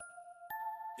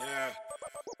Yeah.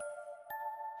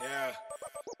 Yeah.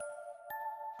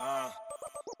 Alright.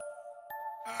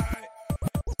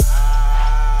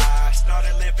 I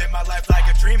started living my life like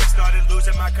a dream and started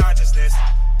losing my consciousness.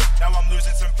 Now I'm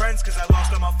losing some friends cause I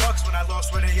lost all my fucks when I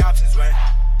lost where the options went.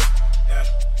 Yeah.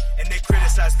 And they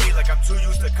criticize me like I'm too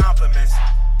used to compliments.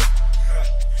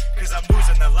 Cause I'm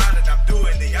losing a lot and I'm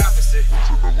doing the opposite.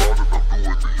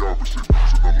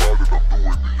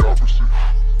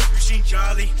 You seen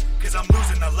Charlie? Cause I'm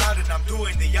losing a lot and I'm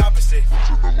doing the opposite.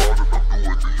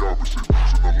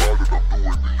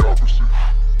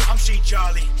 I'm seen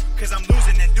Charlie, cause I'm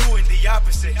losing and doing the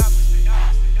opposite.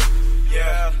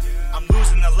 Yeah, I'm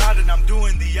losing a lot and I'm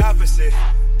doing the opposite.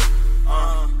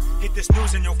 Hit the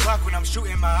snooze in your clock when I'm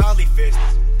shooting my ollie fist.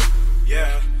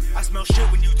 Yeah, I smell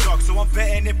shit when you talk, so I'm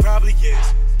betting it probably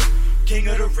is. King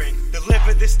of the ring,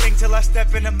 deliver this thing till I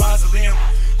step in the mausoleum.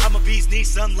 I'm a bee's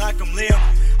knees, son, like I'm Liam.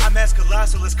 I'm as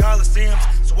colossal as Coliseums,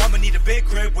 so I'ma need a big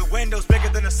crib with windows bigger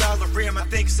than a solarium. I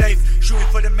think safe, shooting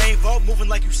for the main vault, moving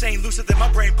like Usain, looser than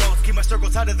my brain both. Keep my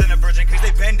circle tighter than a virgin, cause they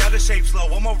bend out of shape slow.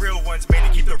 All my real ones made to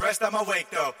keep the rest out my wake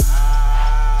though.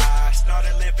 I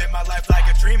started living my life like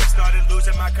a dream and started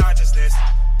losing my consciousness.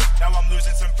 Now I'm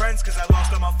losing some friends cause I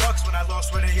lost all my fucks when I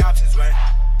lost where the options went.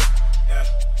 Yeah,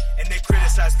 and they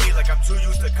criticize me like I'm too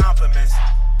used to compliments.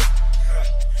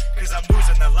 Cause I'm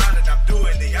losing a lot and I'm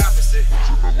doing the opposite.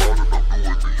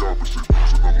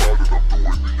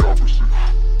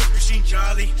 You seen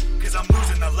Charlie? Cause I'm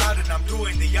losing a lot and I'm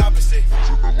doing the opposite.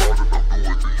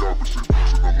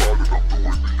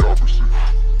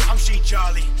 I'm seen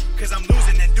Charlie, cause I'm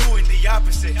losing and doing the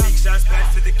opposite. King shots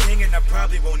back to the king and I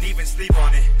probably won't even sleep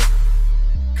on it.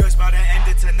 Cause by the end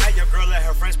of tonight your girl and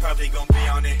her friends probably gon' be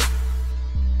on it.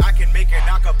 I can make an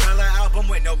acapella album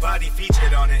with nobody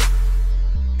featured on it.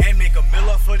 And make a mill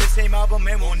up for the same album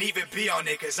and won't even be on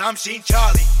it. Cause I'm Sheen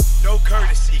Charlie, no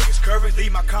courtesy. Cause currently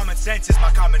my common sense is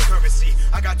my common currency.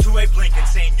 I got 2A blinking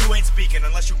saying you ain't speaking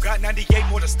unless you got 98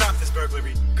 more to stop this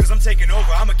burglary. Cause I'm taking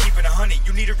over, I'ma keep it 100.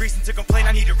 You need a reason to complain,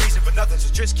 I need a reason for nothing.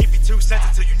 So just keep your 2 cents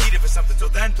until you need it for something. Till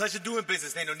then, pleasure doing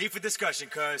business, ain't no need for discussion.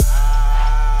 Cause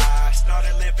I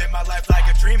started living my life like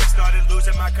a dream and started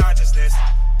losing my consciousness.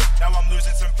 Now I'm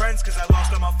losing some friends cause I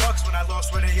lost all my fucks when I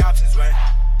lost where the options went.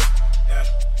 Yeah,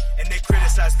 and they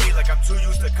criticize me like I'm too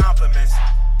used to compliments.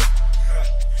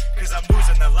 Cause I'm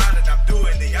losing a lot and I'm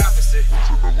doing the opposite.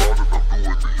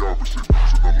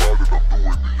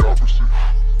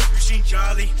 You seen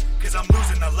Charlie? Cause I'm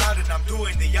losing a lot and I'm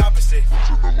doing the opposite.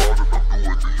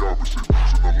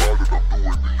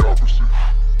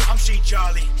 I'm seen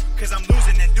Charlie, cause I'm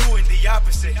losing and doing the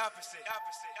opposite.